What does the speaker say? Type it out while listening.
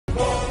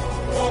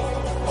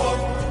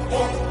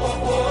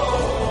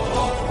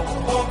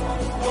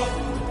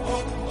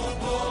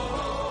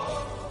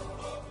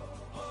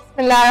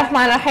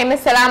Bismillahirrahmanirrahim.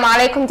 Assalamu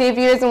alaikum, dear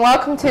viewers, and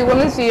welcome to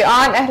Women's View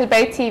on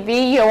Ahlulbayt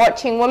TV. You're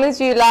watching Women's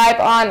View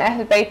live on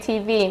Ahlulbayt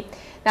TV.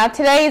 Now,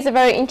 today is a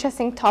very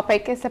interesting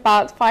topic. It's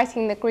about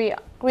fighting the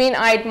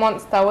green-eyed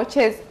monster, which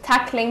is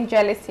tackling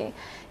jealousy.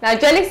 Now,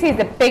 jealousy is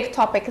a big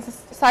topic. It's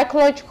a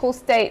psychological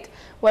state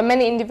where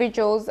many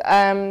individuals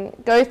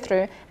go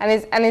through, and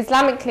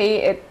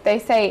Islamically, they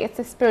say it's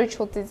a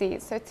spiritual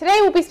disease. So today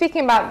we'll be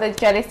speaking about the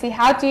jealousy.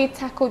 How do you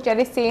tackle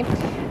jealousy?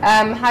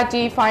 How do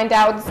you find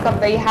out, discover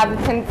that you have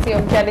the tendency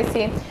of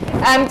jealousy?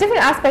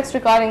 Different aspects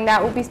regarding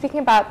that. We'll be speaking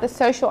about the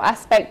social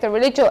aspect, the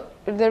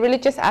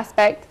religious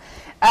aspect.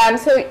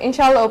 So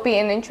inshallah, it'll be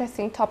an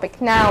interesting topic.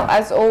 Now,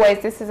 as always,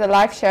 this is a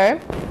live show.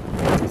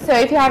 So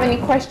if you have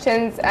any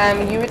questions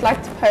you would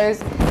like to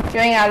pose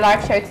during our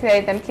live show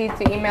today, then please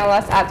do email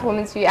us at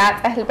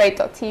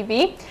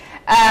womensview@ahlulbayt.tv.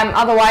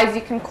 Otherwise,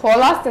 you can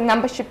call us. The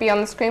number should be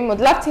on the screen. We'd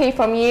love to hear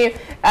from you.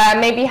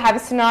 Maybe you have a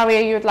scenario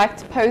you would like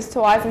to pose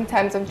to us in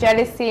terms of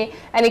jealousy.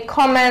 Any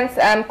comments,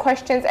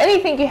 questions,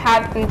 anything you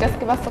have, then just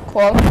give us a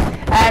call.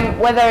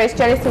 Whether it's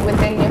jealousy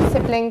within your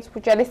siblings,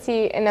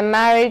 jealousy in a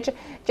marriage,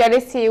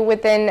 jealousy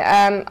within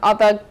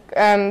other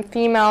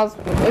females,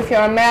 if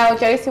you're a male,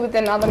 jealousy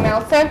within other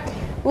males. So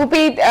we'll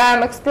be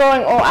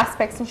exploring all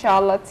aspects,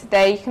 inshallah,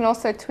 today. You can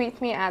also tweet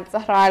me at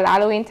Zahra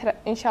Al-Alawi.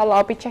 Inshallah,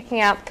 I'll be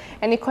checking out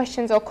any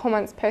questions or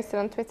comments posted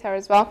on Twitter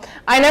as well.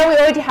 I know we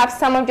already have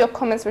some of your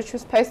comments which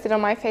was posted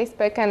on my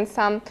Facebook and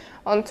some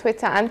on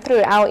Twitter and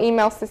through our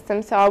email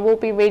system, so I will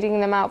be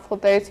reading them out for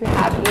those who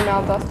have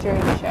emailed us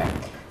during the show.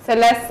 So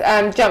let's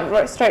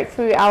jump straight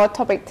through our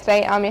topic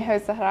today. I'm your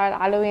host, Zahra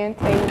Al-Alawi, and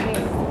today with me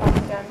is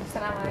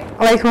Assalamu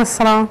alaikum.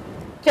 Assalam.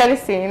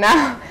 Jealousy.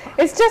 Now,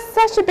 it's just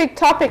such a big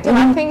topic, and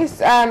I think it's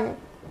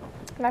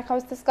like I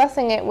was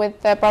discussing it with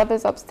the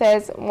brothers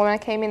upstairs when I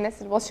came in. They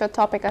said, "What's your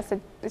topic?" I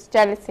said, "It's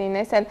jealousy," and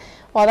they said,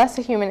 "Well, that's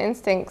a human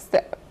instinct."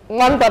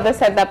 One brother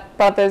said that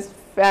brothers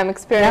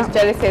experience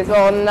jealousy as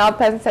well, and another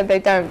person said they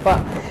don't, but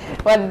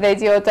whether they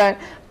do or don't.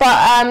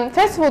 But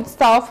first of all, to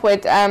start off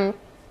with,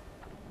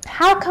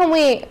 how can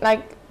we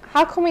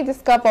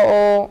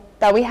discover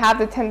that we have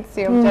the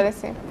tendency of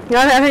jealousy?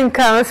 Yeah, I think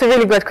that's a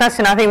really good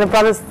question. I think the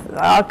brothers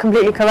are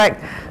completely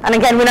correct. And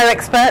again, we're no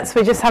experts.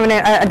 We're just having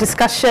a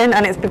discussion,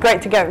 and it's been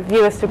great to get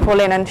viewers to call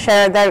in and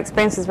share their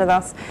experiences with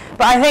us.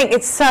 But I think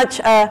it's such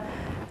a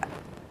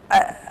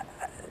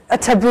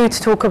taboo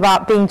to talk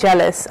about being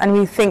jealous, and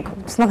we think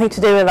it's nothing to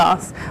do with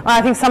us. And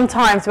I think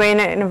sometimes we're in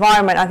an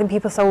environment, I think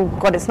people say, "Oh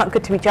God, it's not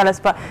good to be jealous,"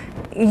 but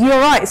you're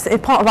right, it's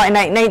part of our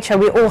innate nature.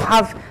 We all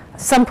have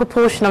some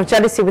proportion of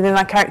jealousy within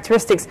our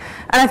characteristics,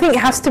 and I think it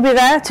has to be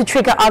there to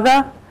trigger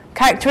other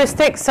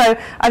characteristics. So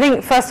I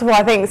think, first of all,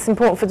 I think it's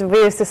important for the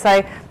viewers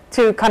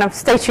to kind of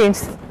stay tuned,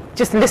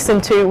 just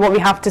listen to what we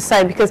have to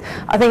say, because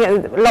I think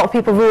a lot of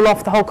people rule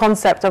off the whole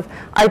concept of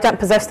I don't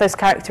possess those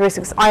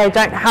characteristics, I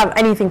don't have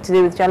anything to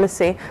do with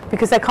jealousy,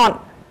 because they can't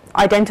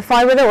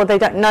identify with it, or they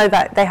don't know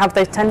that they have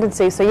those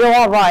tendencies. So you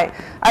are right.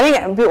 I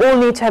think we all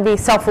need to be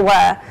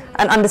self-aware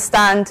and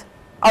understand,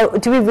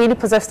 do we really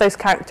possess those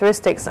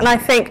characteristics? And I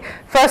think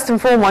first and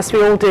foremost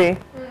we all do.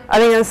 I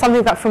think it's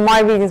something that from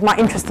my readings, my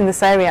interest in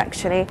this area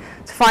actually,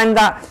 to find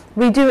that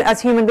we do as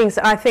human beings,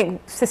 and I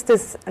think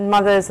sisters and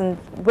mothers and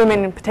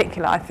women in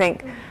particular, I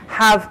think,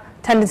 have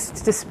tendency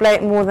to display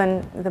it more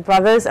than the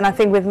brothers. And I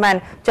think with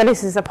men,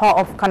 jealousy is a part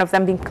of kind of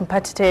them being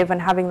competitive and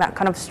having that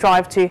kind of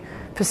strive to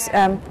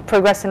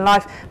progress in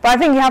life. But I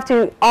think you have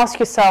to ask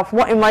yourself,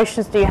 what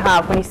emotions do you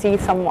have when you see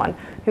someone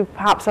who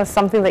perhaps has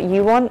something that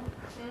you want?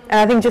 And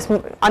I think just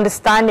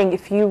understanding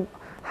if you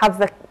have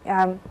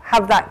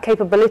that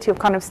capability of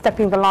kind of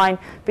stepping the line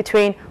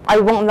between I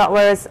want that,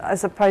 whereas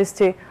as opposed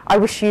to I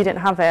wish you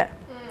didn't have it.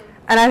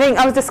 And I think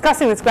I was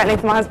discussing this greatly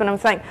with my husband. I'm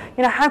saying,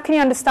 you know, how can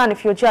you understand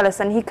if you're jealous?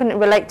 And he couldn't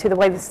relate to the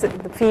way the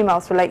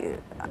females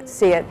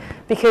see it,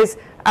 because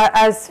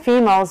as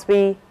females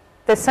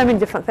there's so many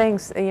different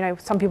things. You know,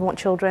 some people want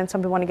children,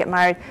 some people want to get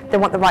married, they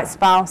want the right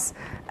spouse.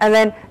 And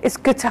then it's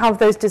good to have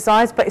those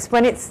desires, but it's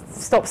when it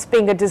stops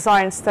being a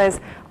desire and says,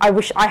 I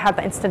wish I had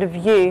that instead of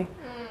you.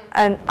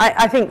 And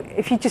I think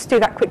if you just do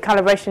that quick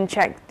calibration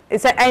check,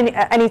 is there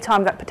any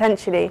time that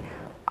potentially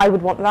I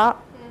would want that?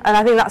 And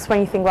I think that's when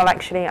you think, well,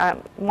 actually,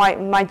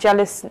 my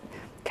jealous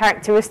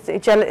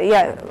characteristic,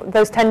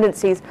 those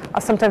tendencies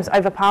are sometimes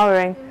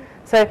overpowering.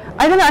 So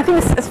I don't know. I think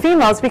as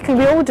females, we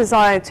all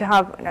desire to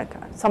have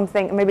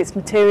something. Maybe it's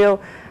material,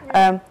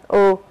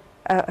 or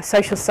a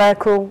social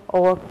circle,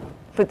 or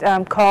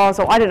cars,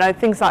 or I don't know,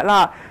 things like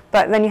that.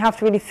 But then you have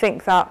to really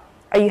think that: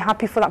 are you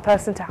happy for that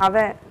person to have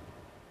it,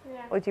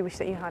 or do you wish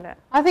that you had it?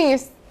 I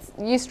think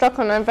you struck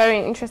on a very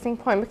interesting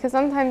point, because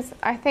sometimes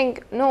I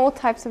think not all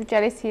types of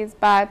jealousy is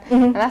bad,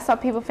 and that's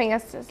what people think.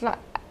 It's like,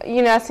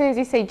 you know, as soon as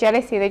you say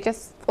jealousy, they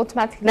just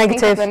automatically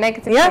think of the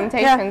negative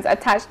connotations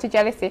attached to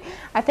jealousy.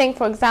 I think,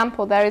 for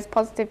example, there is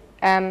positive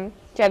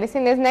jealousy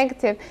and there's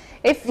negative.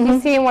 If you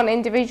see one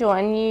individual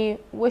and you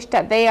wish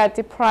that they are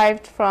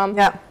deprived from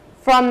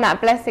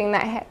that blessing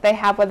that they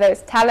have, whether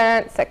it's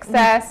talent,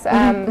 success,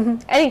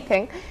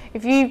 anything,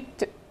 if you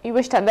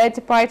wish that they're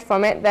deprived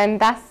from it, then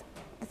that's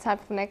the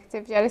type of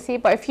negative jealousy.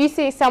 But if you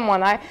see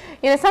someone,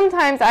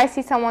 sometimes I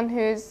see someone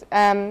who's,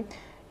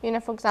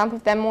 for example,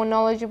 if they're more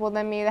knowledgeable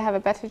than me, they have a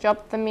better job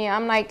than me,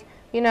 I'm like,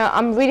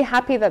 I'm really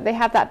happy that they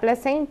have that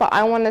blessing, but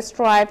I want to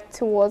strive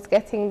towards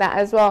getting that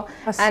as well.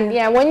 And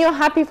yeah, when you're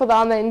happy for the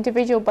other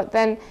individual, but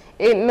then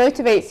it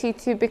motivates you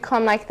to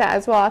become like that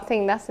as well, I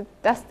think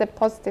that's the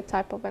positive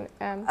type of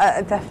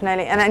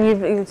definitely. And I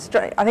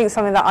think it's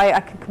something that I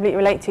can completely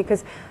relate to,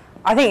 because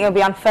I think it would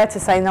be unfair to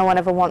say no one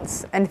ever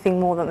wants anything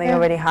more than they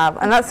already have.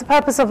 And that's the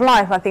purpose of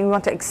life. I think we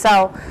want to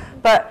excel.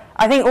 But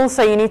I think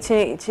also you need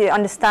to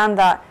understand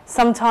that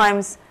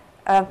sometimes,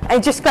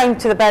 and just going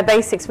to the bare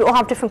basics, we all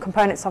have different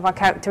components of our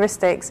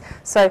characteristics.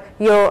 So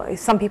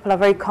some people are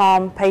very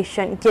calm,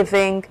 patient,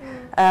 giving.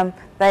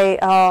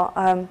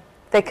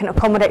 They can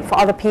accommodate for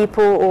other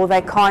people, or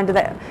they're kind.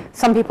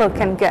 Some people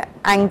can get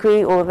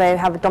angry, or they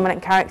have a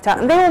dominant character,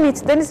 and they need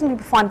to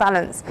find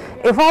balance.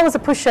 If I was a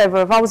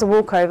pushover, if I was a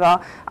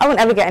walkover, I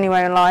wouldn't ever get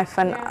anywhere in life,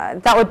 and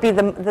that would be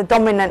the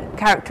dominant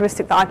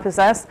characteristic that I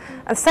possess.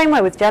 And the same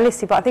way with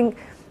jealousy. But I think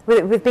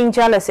with being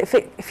jealous,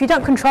 if you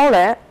don't control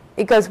it,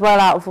 it goes well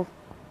out of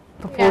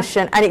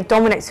proportion, and it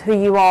dominates who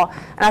you are.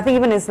 And I think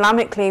even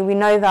Islamically, we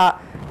know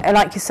that,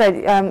 like you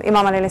said,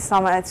 Imam alayhi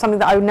salam, something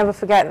that I would never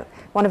forget,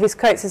 one of his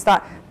quotes is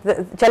that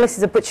jealousy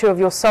is a butcher of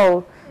your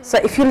soul. So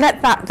if you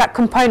let that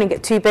component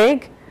get too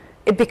big,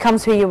 it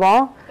becomes who you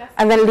are. Definitely.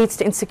 And then it leads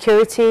to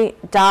insecurity,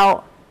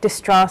 doubt,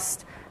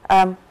 distrust.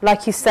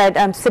 Like you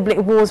said,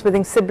 sibling wars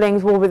within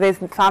siblings, war within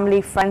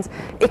family, friends.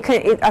 I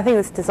think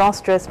it's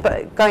disastrous,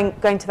 but going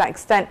to that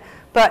extent.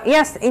 But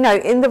yes,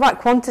 in the right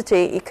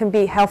quantity, it can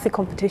be healthy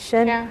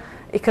competition. Yeah.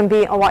 It can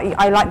be,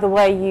 I like the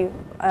way you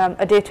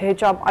adhere to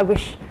hijab. I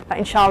wish that,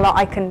 inshallah,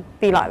 I can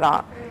be like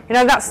that.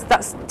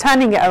 That's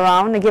turning it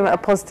around and giving it a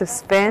positive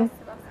spin.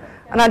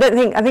 And I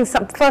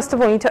think first of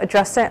all, you need to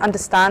address it,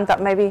 understand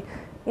that maybe,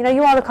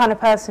 you are the kind of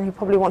person who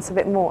probably wants a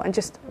bit more, and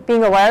just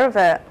being aware of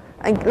it.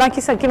 And like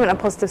you said, giving it a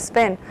positive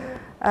spin,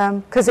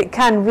 because it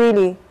can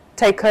really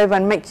take over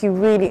and make you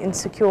really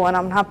insecure and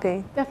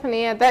unhappy.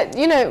 Definitely, yeah. That,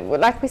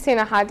 like we see in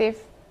a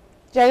hadith,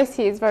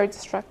 jealousy is very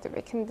destructive.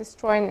 It can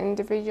destroy an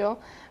individual,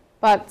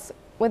 but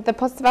with the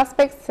positive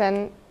aspects,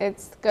 then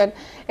it's good.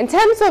 In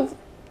terms of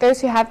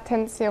those who have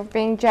tendency of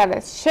being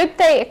jealous, should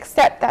they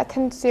accept that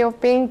tendency of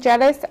being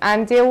jealous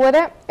and deal with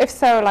it? If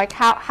so, like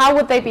how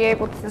would they be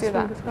able to do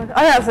that?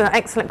 That's an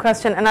excellent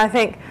question, and I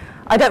think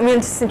I don't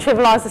mean to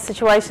trivialise the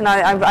situation.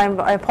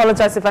 I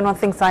apologise if anyone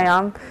thinks I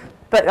am,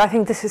 but I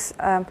think this is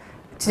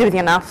to do with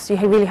your nafs.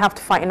 You really have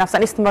to fight your nafs,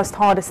 and it's the most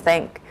hardest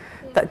thing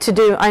to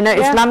do. I know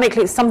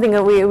Islamically it's something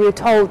that we're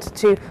told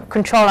to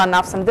control our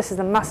nafs, and this is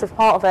a massive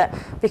part of it,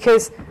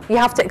 because you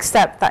have to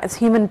accept that as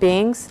human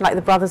beings, like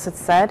the brothers had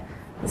said,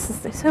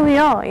 this is who we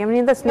are. I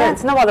mean, there's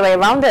no other way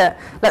around it.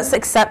 Let's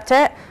accept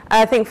it.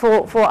 I think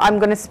I'm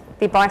going to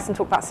be biased and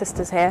talk about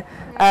sisters here.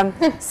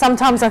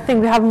 Sometimes I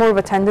think we have more of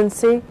a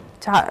tendency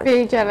to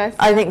be jealous.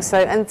 I think so.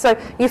 And so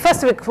you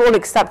first of all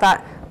accept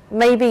that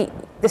maybe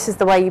this is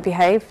the way you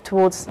behave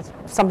towards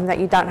something that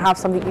you don't have,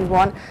 something you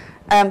want.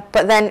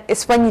 But then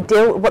it's when you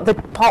the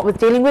part with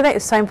dealing with it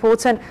is so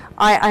important.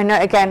 I know,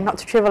 again, not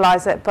to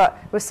trivialize it, but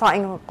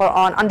reciting the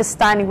Quran,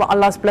 understanding what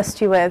Allah's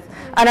blessed you with.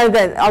 I know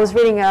that I was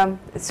reading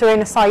Surah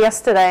Nisa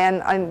yesterday,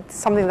 and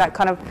something that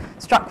kind of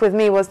struck with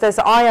me was there's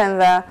an ayah in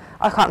there,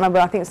 I can't remember,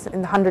 I think it's in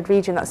the 100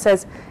 region, that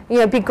says,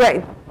 be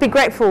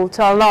grateful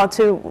to Allah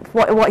to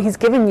what He's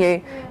given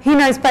you. He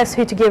knows best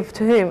who to give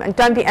to whom, and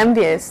don't be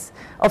envious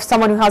of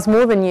someone who has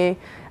more than you.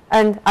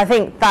 And I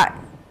think that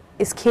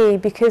is key,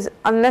 because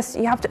unless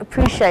you have to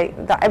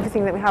appreciate that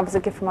everything that we have is a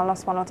gift from Allah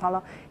subhanahu wa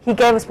ta'ala. He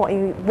gave us what He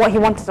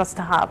wanted us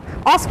to have.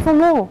 Ask for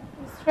more.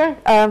 That's true.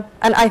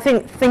 And I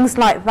think things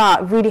like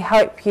that really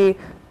help you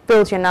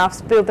build your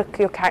nafs, build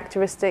your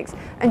characteristics.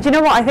 And do you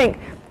know what? I think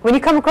when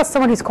you come across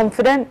someone who's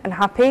confident and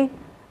happy,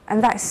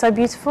 and that is so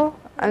beautiful,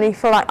 and you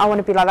feel like, I want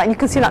to be like that, and you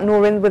can see that nur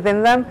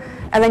within them,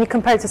 and then you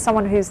compare it to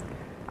someone who's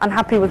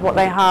unhappy with what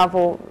they have,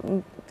 or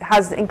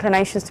has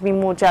inclinations to be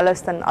more jealous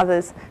than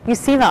others, you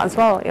see that as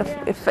well.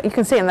 If you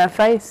can see it in their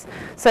face.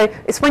 So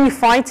it's when you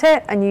fight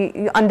it and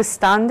you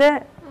understand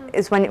it,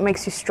 is when it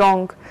makes you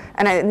strong.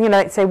 And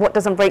like say, what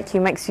doesn't break you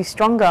makes you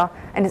stronger.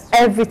 And it's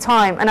every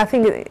time. And I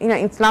think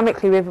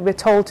Islamically we're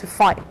told to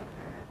fight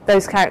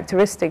those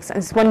characteristics, and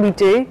it's when we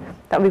do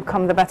that we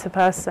become the better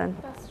person.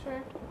 That's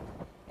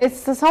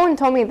true. Someone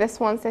told me this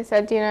once. They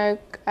said,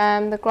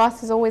 the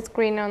grass is always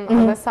green on the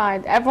other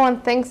side.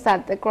 Everyone thinks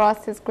that the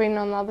grass is green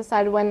on the other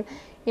side when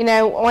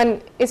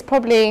it's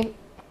probably,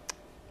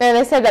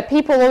 they said that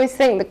people always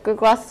think the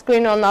grass is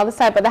green on the other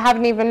side, but they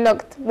haven't even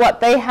looked what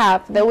they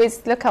have. They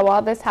always look at what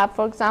others have.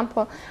 For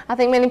example, I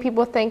think many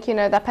people think,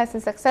 that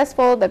person's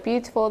successful, they're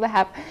beautiful, they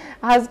have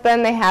a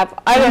husband, they have,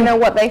 I don't know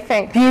what they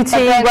think.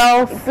 Beauty,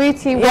 wealth.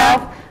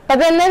 But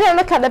then they don't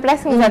look at the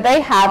blessings that they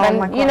have.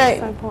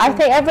 I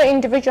think every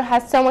individual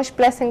has so much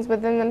blessings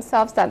within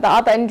themselves that the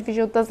other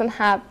individual doesn't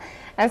have.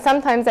 And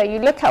sometimes that you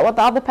look at what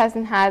the other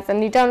person has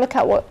and you don't look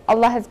at what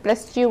Allah has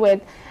blessed you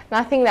with. And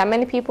I think that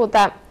many people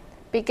that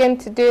begin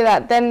to do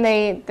that, then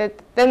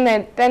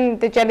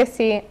the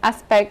jealousy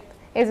aspect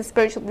is a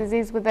spiritual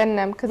disease within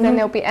them, because then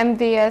they'll be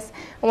envious,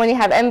 and when you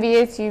have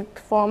envious, you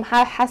perform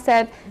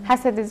hasad.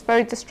 Hasad is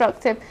very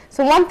destructive.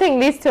 So one thing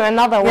leads to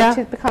another,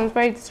 which becomes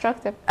very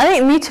destructive. I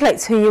think it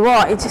mutilates who you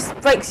are. It just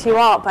breaks you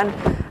up,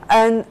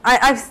 and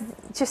I've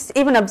just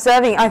even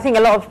observing. I think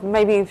a lot of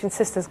maybe even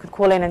sisters could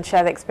call in and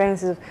share their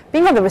experiences of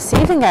being on the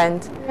receiving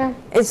end. Yeah.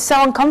 It's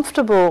so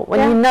uncomfortable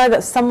when you know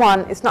that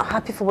someone is not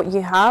happy for what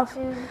you have.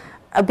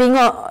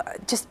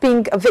 Just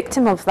being a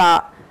victim of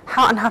that.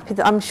 How unhappy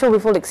that I'm sure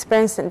we've all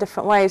experienced it in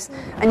different ways,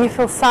 and you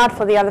feel sad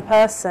for the other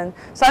person.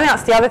 So I think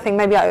that's the other thing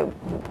maybe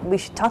we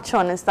should touch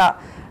on, is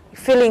that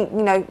feeling,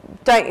 you know,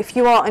 if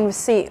you are in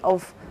receipt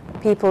of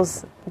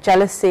people's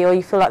jealousy, or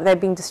you feel like they're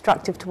being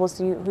destructive towards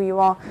who you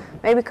are,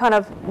 maybe kind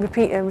of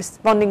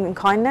responding in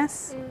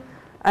kindness.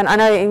 And I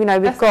know, you know,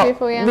 we've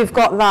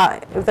got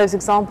that, those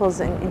examples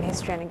in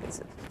history, and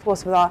of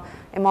course with our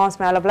imams,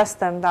 may Allah bless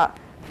them, that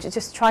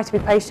just try to be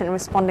patient and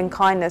respond in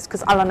kindness,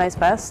 because Allah knows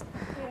best.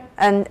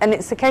 And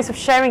it's a case of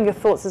sharing your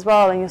thoughts as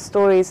well and your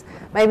stories,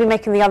 maybe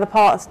making the other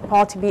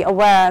party be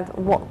aware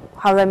of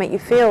how they make you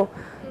feel,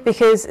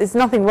 because it's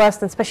nothing worse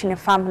than, especially in your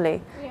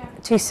family,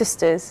 two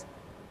sisters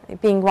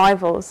being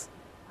rivals.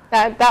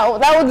 That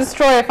will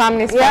destroy a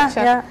family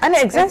structure. Yeah, and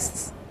it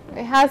exists.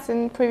 It has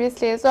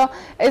previously as well.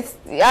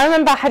 I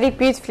remember a hadith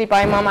beautifully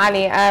by Imam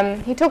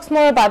Ali. He talks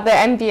more about the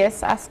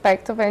envious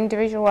aspect of an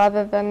individual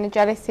rather than the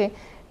jealousy.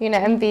 You know,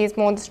 envy is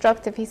more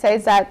destructive. He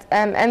says that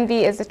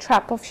envy is a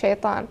trap of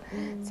shaitan.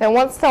 So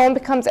once someone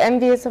becomes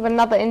envious of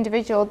another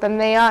individual, then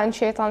they are in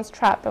shaitan's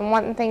trap, and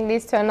one thing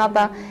leads to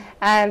another,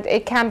 and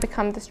it can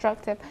become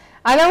destructive.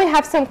 I know we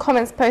have some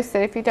comments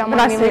posted, if you don't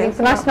mind me reading. It's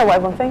nice to know what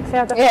everyone thinks,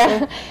 yeah,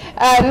 definitely.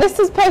 Yeah. This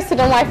is posted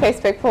on my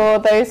Facebook for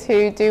those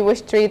who do wish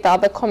to read the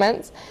other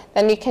comments.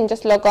 Then you can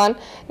just log on.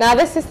 Now,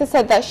 this sister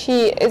said that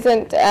she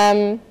isn't...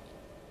 let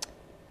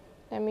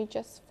me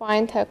just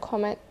find her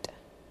comment.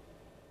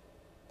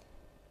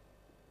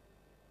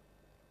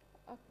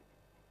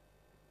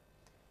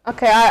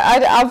 Okay,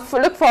 I've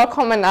looked for a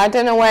comment. I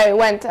don't know where it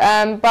went,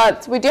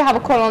 but we do have a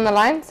call on the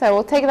line, so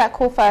we'll take that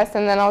call first,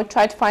 and then I'll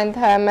try to find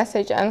her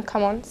message and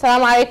come on.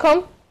 Assalamu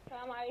alaikum.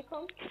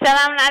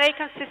 Assalamu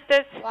alaikum,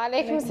 sisters. Wa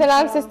alaikum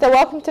salam, sister.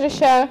 Welcome to the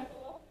show.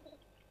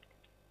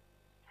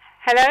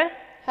 Hello?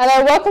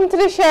 Hello, welcome to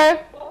the show.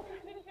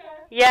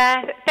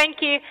 Yeah, thank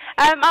you.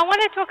 I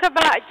want to talk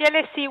about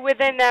jealousy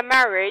within a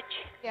marriage.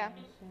 Yeah.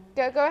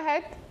 Go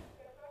ahead.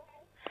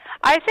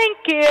 I think,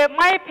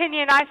 my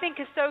opinion, I think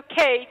it's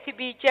okay to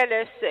be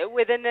jealous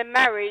within a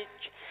marriage,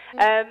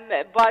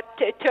 but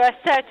to a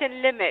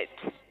certain limit.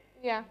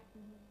 Yeah.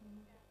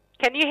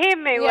 Can you hear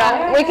me well?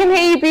 well? We can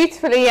hear you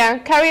beautifully, yeah.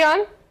 Carry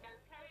on.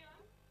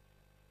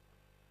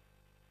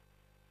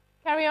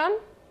 Carry on.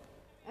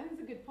 I think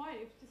it's a good point.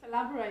 If you just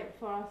elaborate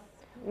for us.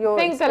 I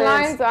think the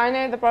lines, I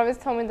know the brothers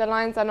told me the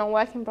lines are not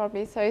working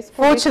properly, so it's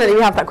fortunately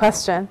we have that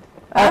question.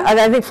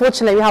 I think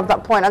fortunately we have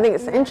that point. I think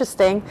it's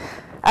interesting.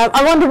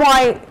 I wonder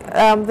why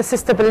the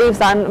sister believes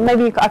that, and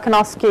maybe I can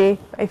ask you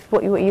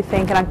what you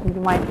think, and I can give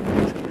you my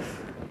opinion.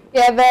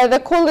 Yeah, the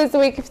call is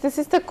weak. If the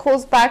sister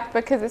calls back,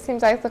 because it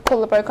seems like the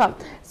caller broke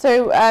up.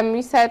 So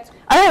you said...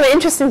 I think it's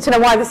interesting to know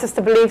why the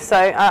sister believes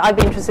so. I'd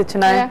be interested to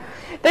know. Yeah.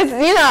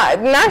 You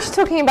know, now she's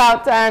talking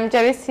about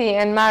jealousy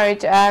and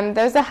marriage.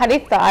 There was a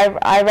hadith that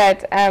I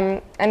read,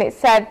 and it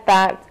said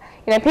that,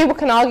 you know, people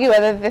can argue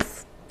whether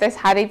this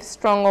hadith is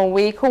strong or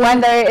weak, or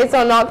whether it is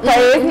or not, but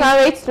it is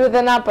narrated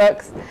within our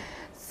books.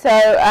 So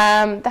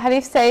the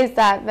hadith says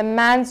that the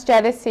man's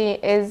jealousy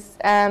is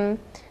a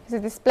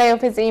display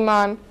of his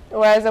iman,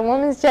 whereas a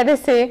woman's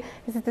jealousy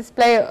is a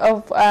display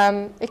of,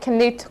 it can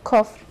lead to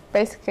kufr,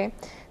 basically.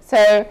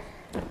 So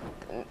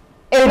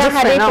in the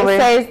hadith it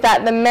says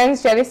that the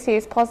men's jealousy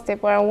is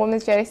positive, where a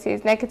woman's jealousy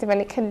is negative, and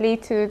it can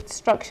lead to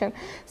destruction.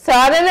 So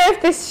I don't know if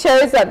this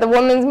shows that the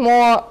woman's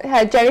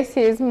her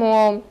jealousy is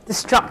more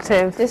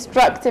destructive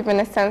in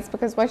a sense,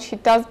 because when she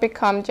does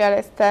become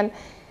jealous, then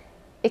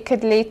it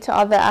could lead to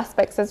other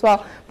aspects as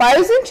well. But it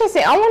was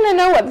interesting. I want to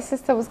know what the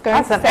sister was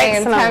going to say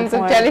in terms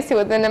of jealousy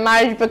within a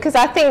marriage, because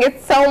I think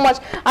it's so much.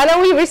 I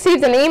know we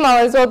received an email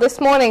as well this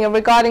morning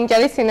regarding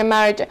jealousy in a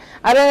marriage.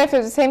 I don't know if it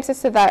was the same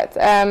sister that...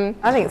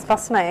 I think it's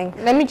fascinating.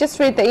 Let me just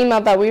read the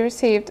email that we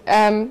received.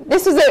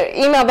 This was an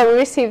email that we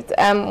received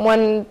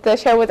when the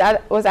show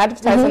was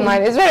advertised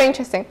online. It's very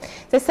interesting.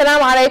 It says,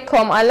 Assalamu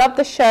alaikum. I love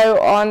the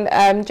show on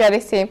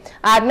jealousy.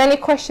 I had many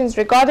questions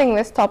regarding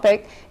this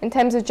topic in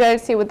terms of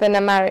jealousy within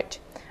a marriage.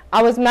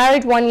 I was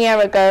married 1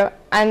 year ago,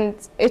 and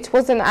it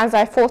wasn't as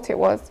I thought it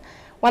was.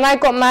 When I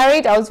got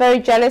married, I was very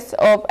jealous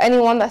of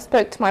anyone that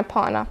spoke to my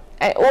partner,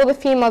 all the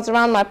females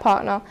around my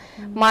partner.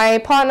 My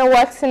partner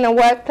works in a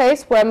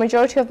workplace where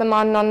majority of them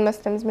are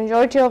non-Muslims.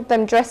 Majority of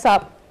them dress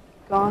up.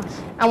 Gosh.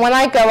 And when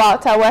I go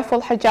out, I wear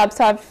full hijab,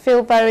 so I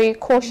feel very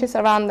cautious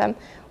around them.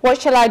 What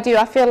shall I do?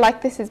 I feel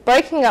like this is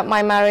breaking up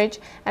my marriage,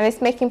 and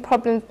it's making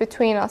problems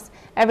between us.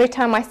 Every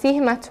time I see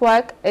him at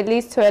work, it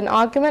leads to an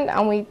argument,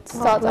 and we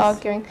start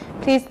arguing.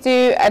 Please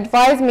do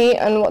advise me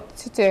on what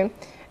to do.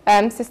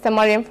 Sister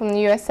Mariam from the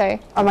USA.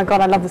 Oh my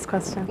God, I love this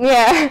question.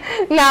 Yeah.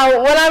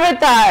 Now, when I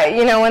read that,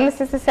 you know, when the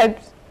sister said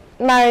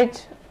marriage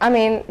I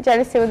mean,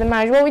 jealousy with the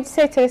marriage? What would you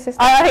say to your sister?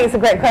 I think it's a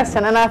great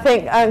question, and I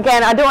think,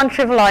 again, I don't want to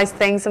trivialise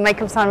things and make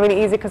them sound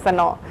really easy because they're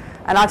not.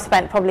 And I've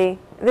spent probably,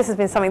 this has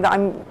been something that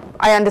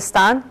I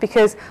understand,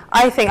 because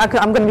I think,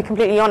 I'm going to be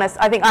completely honest,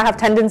 I think I have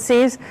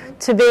tendencies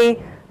to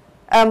be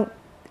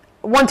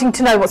wanting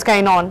to know what's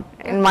going on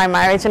in my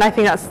marriage, and I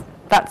think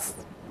that's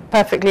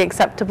perfectly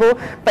acceptable,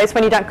 but it's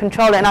when you don't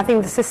control it. And I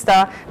think the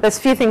sister, there's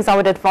few things I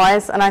would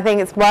advise, and I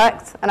think it's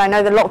worked, and I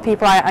know that a lot of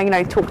people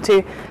I talk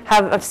to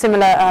have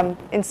similar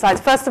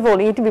insights. First of all,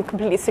 you need to be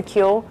completely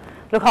secure,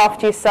 look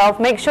after yourself,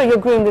 make sure you're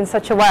groomed in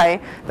such a way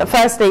that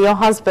firstly your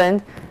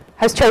husband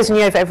has chosen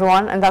you over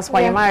everyone, and that's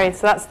why you're married.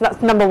 So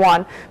that's number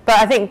one. But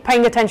I think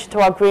paying attention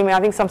to our grooming,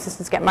 I think some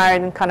sisters get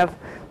married and kind of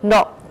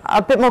not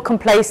a bit more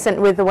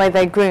complacent with the way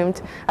they're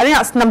groomed. I think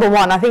that's number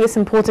one. I think it's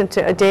important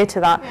to adhere to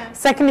that. Yeah.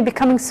 Secondly,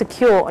 becoming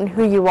secure on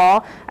who you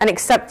are and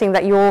accepting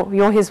that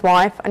you're his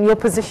wife and your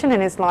position in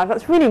his life.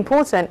 That's really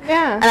important.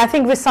 Yeah. And I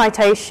think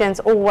recitations,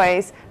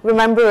 always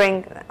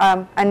remembering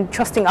and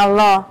trusting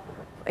Allah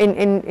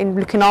in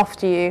looking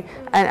after you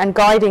and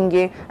guiding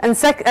you. And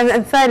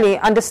thirdly,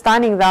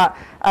 understanding that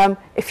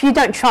if you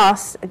don't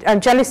trust,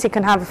 jealousy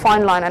can have a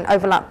fine line and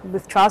overlap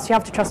with trust. You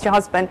have to trust your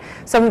husband.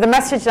 So the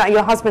message that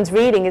your husband's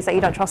reading is that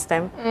you don't trust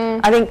him.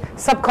 I think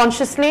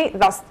subconsciously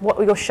that's what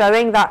you're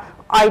showing, that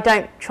I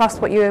don't trust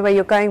where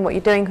you're going, what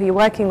you're doing, who you're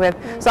working with.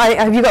 So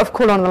have you got a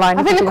call on the line?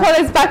 I think the call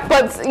is back,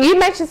 but you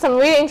mentioned some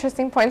really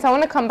interesting points. I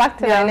want to come back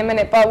to that in a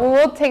minute, but we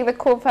will take the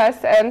call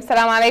first. Salam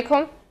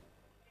alaikum.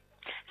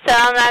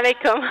 Salam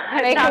alaikum.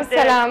 Alaikum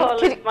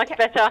salam. Much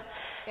better.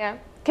 Yeah.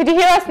 Could you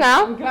hear us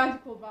now? I'm glad you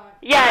called back.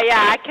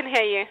 Yeah, I can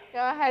hear you. Go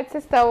ahead,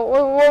 sister.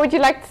 What would you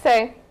like to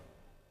say?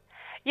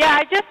 Yeah,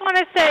 I just want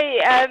to say,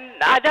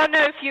 I don't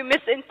know if you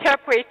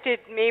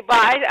misinterpreted me, but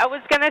I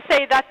was going to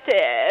say that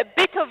a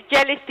bit of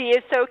jealousy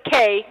is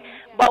okay,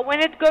 but when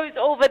it goes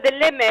over the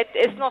limit,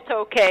 it's not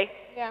okay.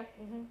 Yeah.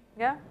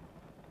 Yeah?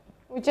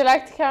 Would you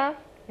like to, Karen?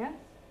 Yeah.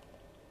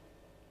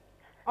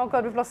 Oh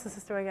God, we've lost the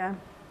sister again.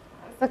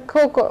 The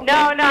call.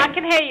 No, I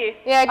can hear you.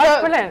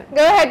 Yeah, brilliant.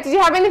 Go ahead. Did you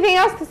have anything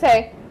else to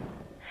say?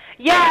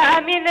 Yeah,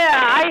 I mean,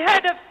 I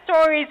heard of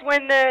stories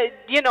when,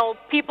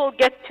 people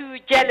get too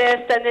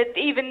jealous and it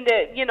even,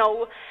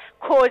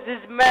 causes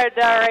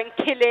murder and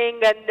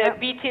killing and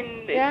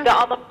beating the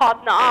other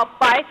partner up.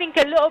 But I think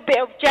a little bit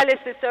of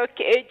jealousy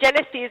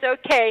is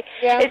okay.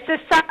 Yeah. It's a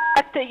sign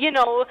that,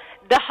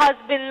 the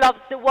husband loves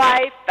the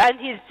wife and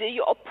he's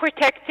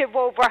protective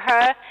over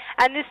her.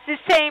 And it's the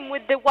same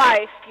with the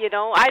wife,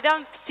 I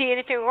don't see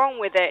anything wrong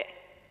with it.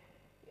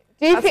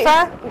 Do you think,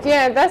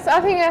 yeah,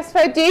 I think that's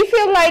fair. Do you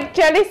feel like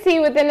jealousy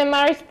within a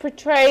marriage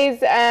portrays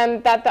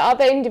that the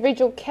other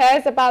individual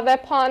cares about their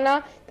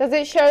partner? Does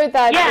it show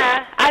that?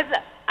 Yeah,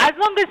 as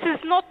long as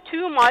it's not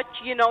too much,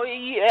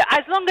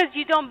 as long as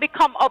you don't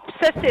become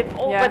obsessive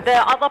over the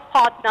other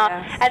partner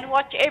and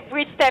watch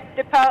every step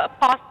the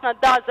partner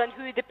does and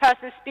who the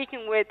person is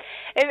speaking with.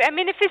 I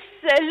mean, if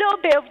it's a little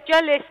bit of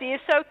jealousy,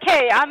 it's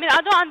okay. I mean, I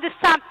don't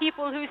understand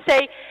people who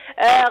say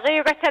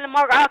غيرة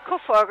المرأة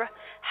كفر.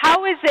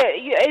 How is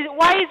it?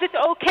 Why is it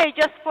okay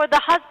just for the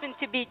husband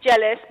to be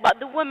jealous,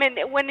 but the woman,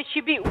 when she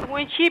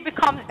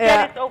becomes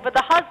jealous over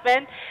the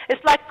husband,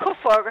 it's like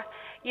kufr?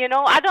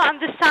 I don't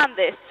understand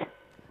this.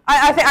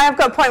 I think I have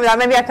got a point with that.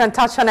 Maybe I can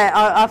touch on it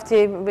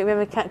after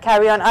we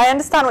carry on. I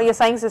understand what you're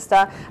saying,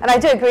 sister, and I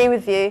do agree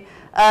with you.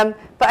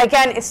 But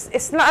again,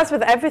 it's not as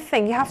with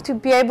everything. You have to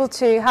be able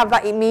to have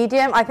that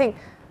medium. I think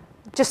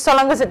just so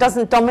long as it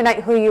doesn't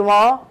dominate who you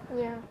are.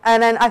 Yeah.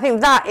 And then I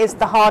think that is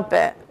the hard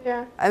bit.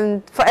 Yeah.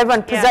 And for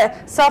everyone,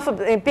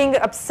 being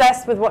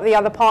obsessed with what the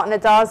other partner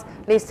does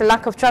leads to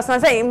lack of trust.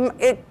 And I think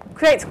it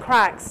creates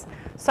cracks.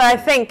 So I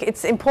think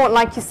it's important,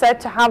 like you said,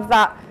 to have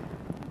that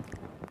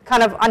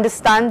kind of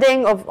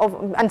understanding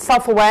and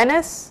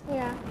self-awareness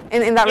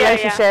in that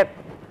relationship.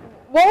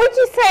 What would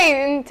you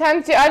say in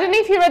terms of, I don't know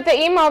if you read the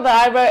email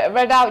that I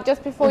read out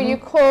just before you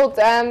called.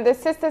 The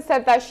sister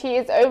said that she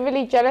is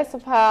overly jealous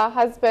of her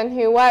husband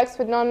who works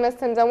with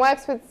non-Muslims and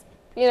works with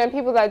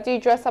people that do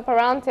dress up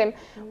around him.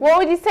 What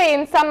would you say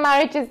in some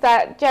marriages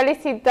that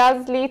jealousy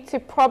does lead to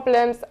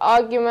problems,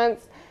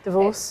 arguments,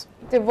 divorce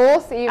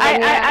even?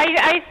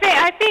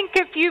 I think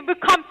if you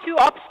become too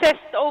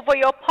obsessed over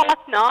your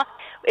partner,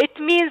 it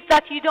means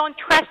that you don't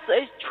trust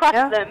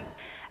them,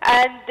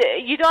 and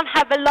you don't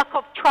have a lack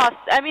of trust.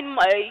 I mean,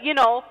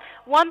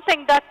 one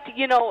thing that,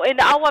 in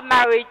our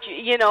marriage,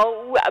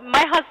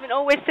 my husband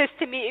always says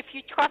to me, if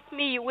you trust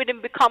me, you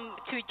wouldn't become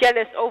too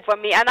jealous over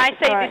me. And I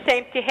say the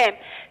same to him.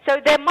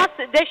 So there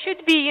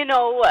should be,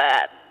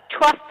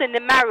 trust in the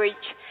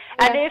marriage.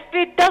 And if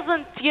it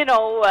doesn't,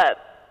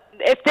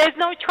 if there's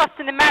no trust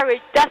in the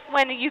marriage, that's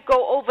when you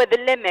go over the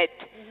limit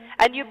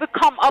and you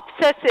become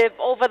obsessive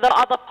over the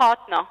other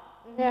partner.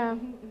 Yeah,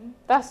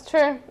 that's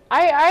true.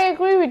 I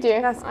agree with you.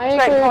 I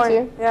agree with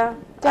you. Yeah.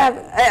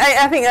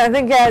 I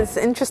think it's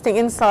interesting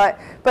insight.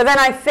 But then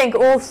I think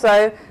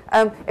also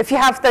if you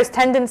have those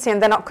tendencies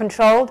and they're not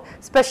controlled,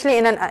 especially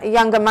in a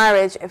younger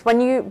marriage,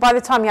 by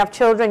the time you have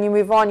children, you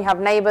move on, you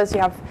have neighbours,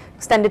 you have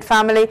extended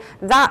family,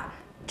 that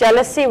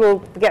jealousy will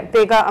get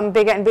bigger and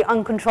bigger and be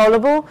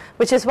uncontrollable,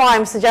 which is why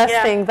I'm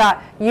suggesting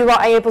that you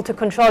are able to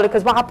control it.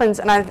 Because what happens,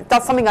 and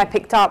that's something I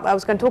picked up, I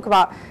was going to talk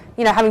about,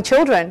 you know, having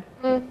children.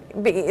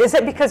 Is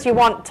it because you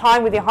want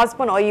time with your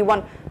husband, or you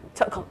want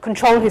to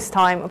control his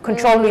time, or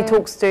control who he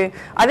talks to?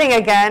 I think,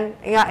 again,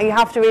 you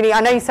have to really, I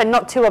know you said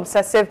not too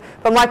obsessive,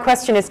 but my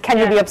question is, can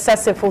you be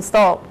obsessive full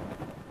stop?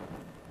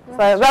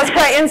 So that's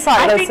great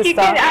insight, I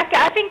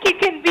think you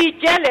can be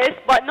jealous,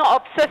 but not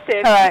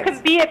obsessive. Correct. You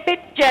can be a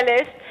bit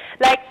jealous,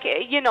 like,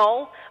 you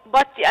know,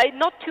 but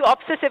not too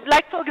obsessive.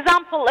 Like, for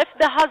example, if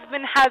the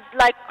husband has,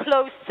 like,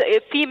 close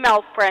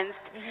female friends,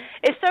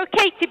 it's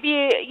okay to be,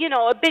 you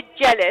know, a bit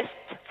jealous,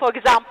 for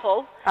example.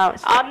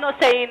 Ouch. I'm not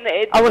saying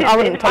I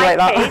wouldn't tolerate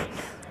that.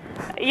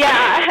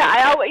 Yeah,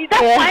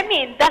 that's what I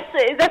mean.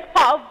 That's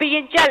part of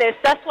being jealous.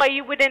 That's why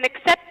you wouldn't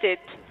accept it.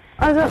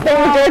 I don't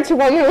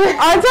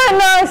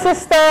know,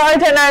 sister. I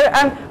don't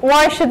know.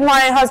 Why should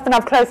my husband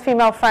have close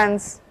female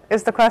friends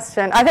is the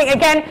question. I think,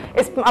 again,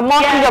 it's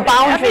marking your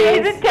boundaries. I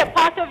mean, isn't it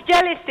part of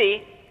jealousy?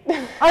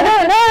 I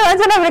don't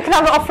know. We can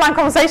have an offline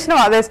conversation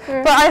about this.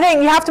 But I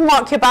think you have to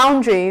mark your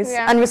boundaries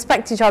and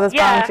respect each other's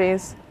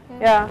boundaries.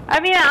 Yeah. I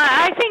mean,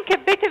 I think a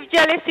bit of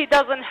jealousy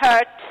doesn't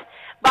hurt.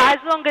 But as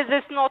long as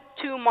it's not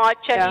too much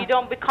and you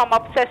don't become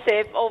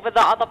obsessive over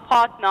the other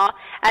partner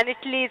and it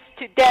leads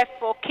to death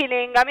or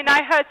killing. I mean,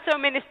 I heard so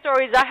many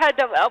stories. I heard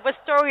of a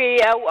story,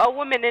 a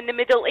woman in the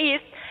Middle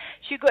East.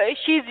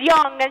 She's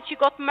young and she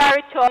got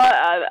married to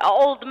an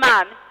old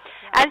man.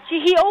 And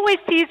he always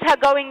sees her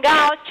going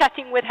out,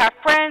 chatting with her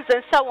friends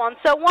and so on.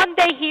 So one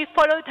day he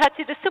followed her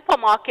to the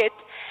supermarket.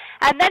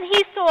 And then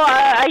he saw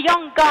a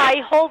young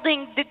guy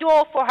holding the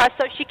door for her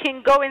so she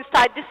can go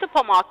inside the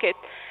supermarket.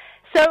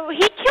 So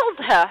he killed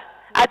her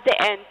at the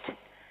end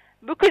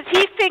because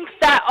he thinks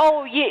that,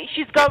 oh, yeah,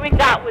 she's going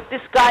out with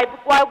this guy, but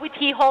why would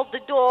he hold the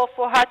door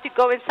for her to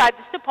go inside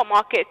the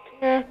supermarket?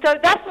 So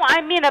that's what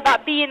I mean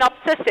about being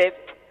obsessive.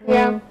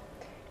 Yeah.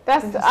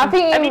 I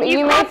think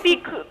you can't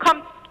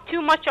become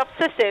too much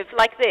obsessive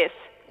like this.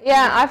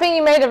 Yeah, I think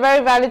you made a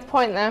very valid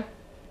point there.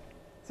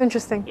 It's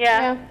interesting.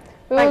 Yeah.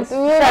 Thanks for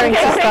sharing,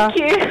 sister. Thank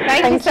you.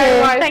 Thank you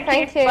so much.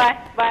 Thank you. Bye.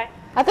 Bye.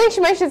 I think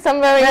she mentioned some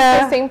very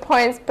interesting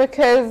points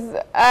because,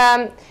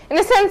 in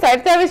a sense,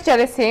 if there is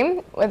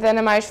jealousy within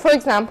a marriage, for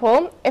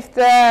example,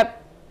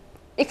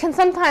 it can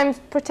sometimes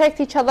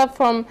protect each other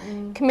from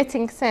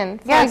committing sin.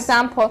 For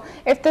example,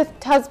 if the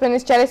husband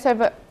is jealous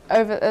over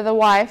the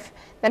wife,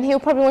 then he'll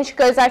probably, when she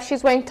goes out,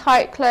 she's wearing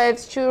tight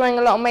clothes, she's wearing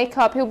a lot of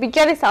makeup, he'll be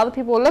jealous that other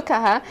people will look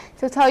at her.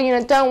 So he'll tell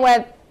you, don't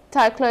wear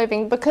tight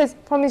clothing, because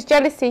from his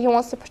jealousy, he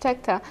wants to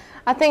protect her.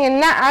 I think in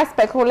that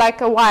aspect, or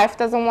like a wife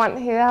doesn't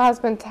want her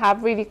husband to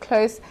have really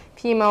close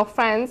female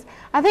friends,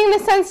 I think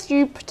in a sense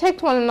you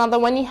protect one another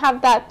when you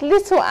have that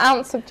little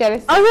ounce of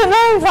jealousy. I don't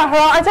know, Zahra.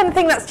 I don't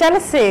think that's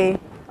jealousy.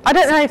 I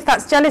don't know if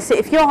that's jealousy.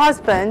 If your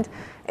husband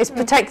is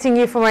protecting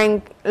you from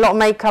wearing a lot of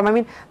makeup, I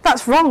mean,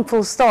 that's wrong,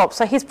 full stop.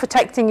 So he's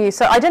protecting you.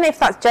 So I don't know if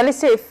that's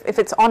jealousy, if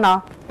it's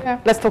honour. Yeah.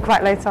 Let's talk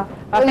about it later.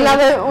 We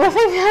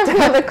have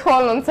another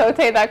call on, so we'll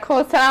take that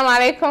call. Assalamu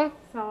alaikum.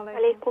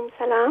 Alaikum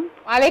salam.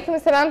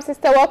 Alaikum salam,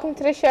 sister. Welcome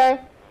to the show.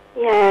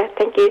 Yeah,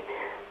 thank you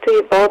to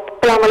you both.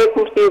 Assalamu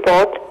alaikum to you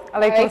both.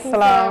 Alaikum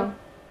salam.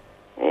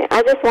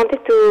 I just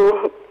wanted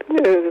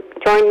to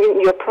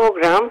join your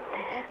program.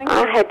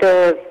 I had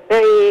a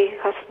very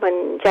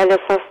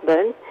jealous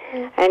husband,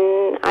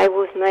 and I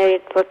was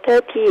married for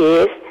 30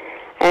 years,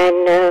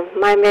 and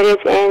my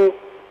marriage ended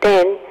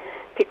then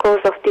because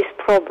of this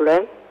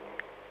problem.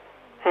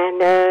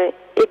 And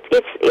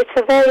it's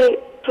a very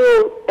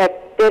true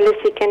that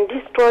jealousy can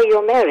destroy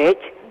your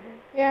marriage.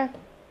 Yeah.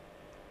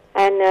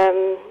 And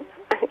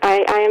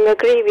I am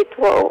agree with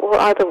what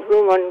other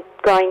women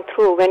going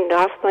through when the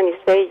husband is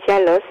very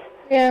jealous.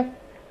 Yeah.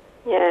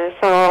 Yeah,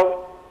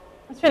 so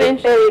that's really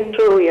it's very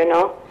true, you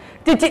know.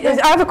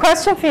 I have a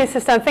question for you,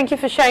 sister, and thank you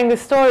for sharing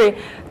this story.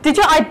 Did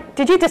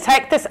you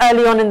detect this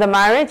early on in the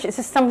marriage? Is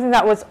this something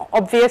that was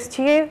obvious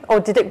to you, or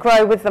did it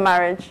grow with the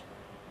marriage?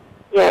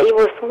 Yeah, it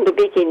was from the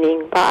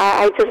beginning, but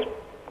I just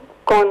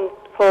gone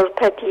for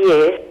 30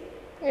 years.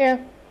 Yeah.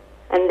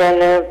 And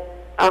then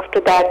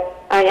after that,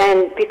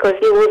 because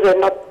it was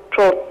not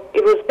true.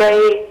 It was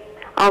very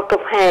out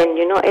of hand,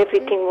 you know.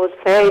 Everything was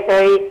very,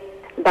 very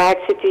bad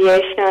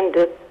situation.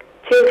 The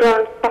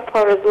children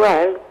suffer as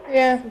well.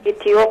 Yeah.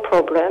 It's your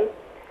problem.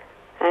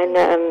 And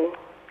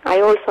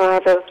I also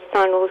have a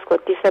son who's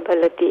got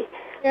disability.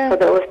 Yeah. So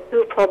there was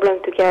two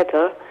problems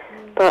together.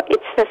 But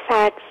it's a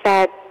sad,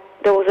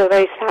 there was a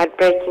very sad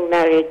breaking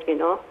marriage, you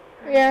know.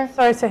 Yeah.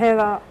 Sorry to hear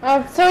that.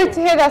 I'm sorry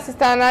to hear that,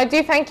 sister, and I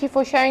do thank you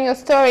for sharing your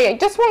story.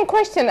 Just one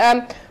question.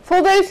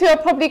 For those who are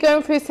probably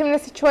going through a similar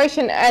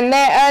situation and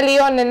they're early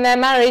on in their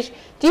marriage,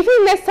 do you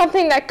think there's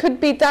something that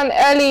could be done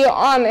early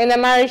on in a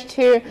marriage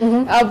to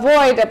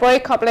avoid a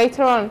breakup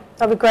later on?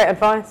 That'd be great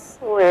advice.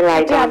 Well,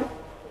 I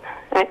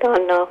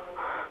don't know.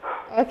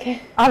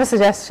 Okay. I have a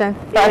suggestion.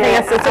 Yeah,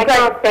 I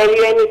can't tell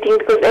you anything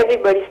because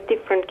everybody's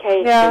different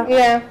case. Yeah.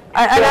 Yeah.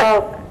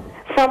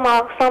 Some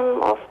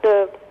of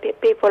the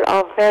people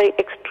are very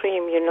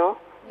extreme, you know.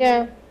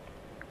 Yeah.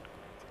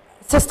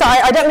 Sister,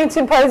 I don't mean to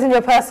impose on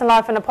your personal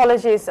life, and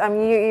apologies.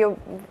 You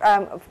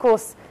of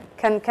course,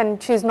 can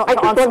choose not to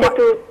answer. I just wanted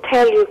to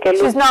tell you, Kelly,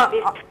 this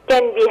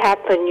can be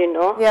happen, you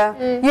know. Yeah,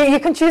 you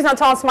can choose not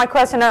to answer my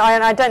question,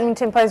 and I don't mean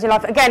to impose your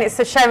life. Again, it's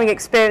a sharing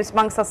experience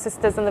amongst our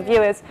sisters and the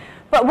viewers.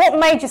 But what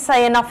made you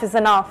say enough is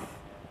enough?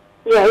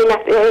 Yeah,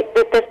 enough.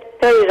 That's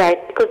very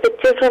right, because the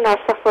children are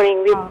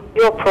suffering with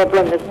your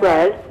problem as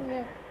well.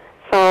 Yeah.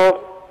 So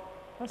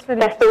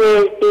that's the way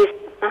it is.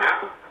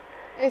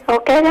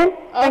 Okay then.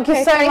 Thank you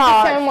so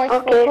much.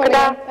 Okay,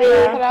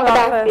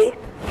 Khadafi.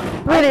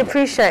 Really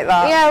appreciate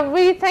that. Yeah,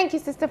 really thank you,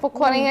 sister, for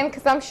calling in,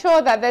 because I'm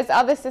sure that there's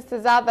other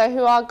sisters out there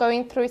who are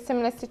going through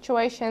similar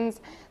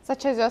situations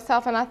such as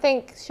yourself, and I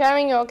think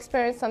sharing your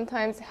experience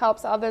sometimes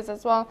helps others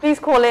as well. Please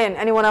call in,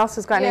 anyone else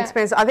who's got any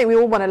experience. I think we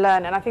all want to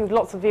learn, and I think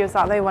lots of viewers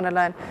out there want to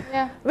learn.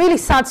 Yeah. Really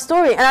sad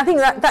story, and I think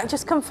that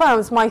just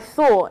confirms my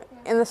thought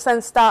in the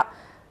sense that,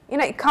 you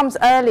know, it comes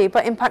early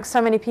but impacts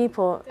so many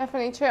people.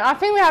 Definitely true. I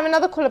think we have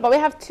another caller, but we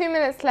have 2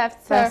 minutes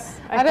left, so yes.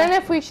 Okay. I don't know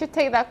if we should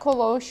take that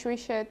call or we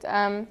should...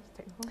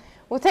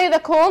 we'll take the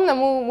call and then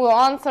we'll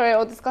answer it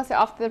or discuss it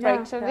after the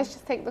break. So let's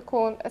just take the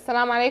call.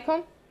 Assalamu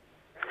alaikum.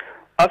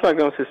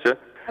 Assalamu alaikum, sister.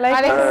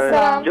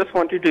 Just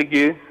wanted to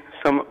give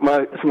some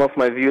of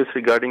my views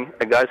regarding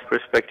a guy's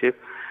perspective.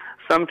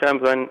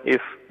 Sometimes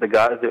if the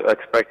guys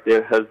expect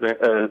their husband,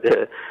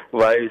 their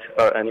wives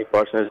or any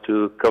partners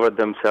to cover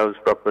themselves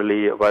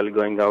properly while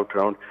going out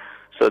around,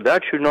 so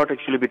that should not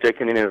actually be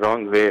taken in a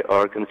wrong way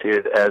or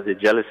considered as a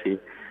jealousy.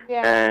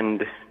 Yeah.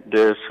 And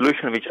the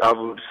solution which I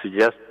would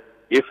suggest,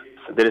 if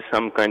there is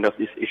some kind of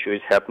this issue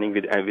is happening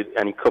with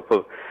any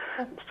couple,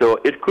 so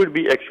it could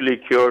be actually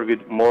cured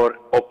with more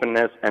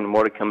openness and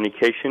more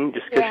communication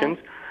discussions.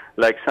 Yeah.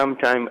 Like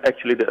sometimes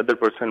actually the other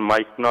person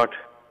might not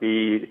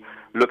be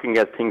looking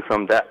at things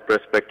from that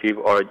perspective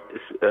or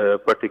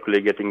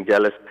particularly getting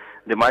jealous.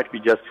 They might be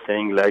just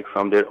saying like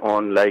from their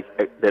own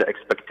their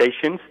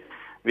expectations,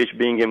 which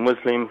being a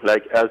Muslim,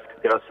 like as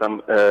there are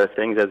some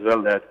sayings as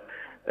well that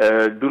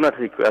do not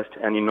request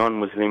any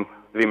non-Muslim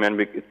women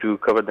to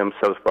cover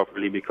themselves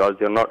properly because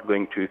they're not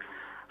going to.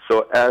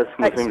 So as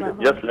Muslims,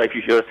 just like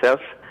yourself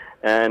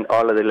and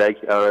all other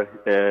our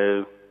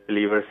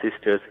believer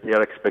sisters, they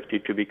are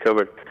expected to be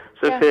covered.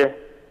 So if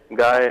a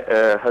guy,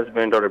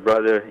 husband or a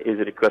brother is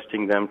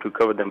requesting them to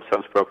cover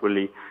themselves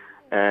properly,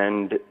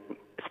 and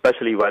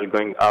especially while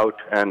going out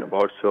and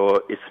about,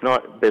 so it's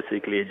not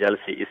basically a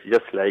jealousy, it's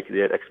just like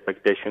their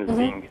expectations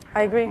being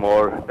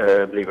more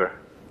believer.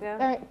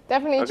 Yeah.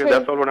 Definitely okay, true.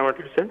 That's all what I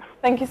wanted to say.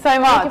 Thank you so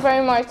much. Thank you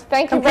very much.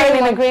 Thank you very much.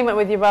 Completely in agreement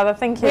with you, brother.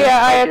 Thank you. Yeah,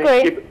 I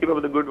agree. Keep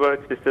up the good work,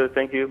 sister.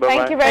 Thank you. Bye-bye.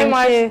 Thank you very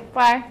much.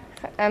 Bye.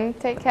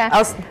 Take care.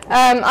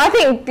 I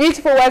think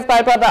beautiful words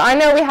by brother. I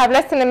know we have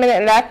less than a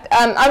minute left.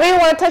 I really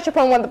want to touch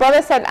upon what the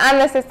brother said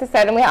and the sister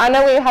said, and I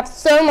know we have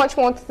so much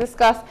more to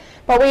discuss,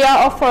 but we are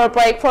off for a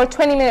break, for a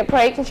 20-minute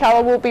break.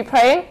 Inshallah, we'll be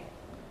praying,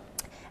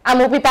 and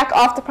we'll be back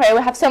after prayer.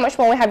 We have so much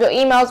more. We have your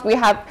emails. We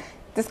have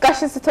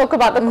discussions to talk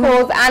about the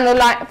calls, and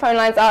the phone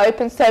lines are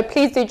open. So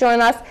please do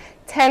join us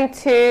 5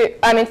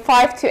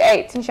 to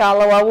 8,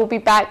 inshallah. We'll be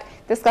back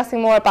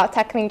discussing more about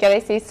tackling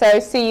jealousy.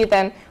 So see you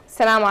then.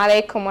 Assalamu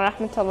alaikum wa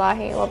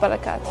rahmatullahi wa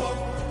barakatuh.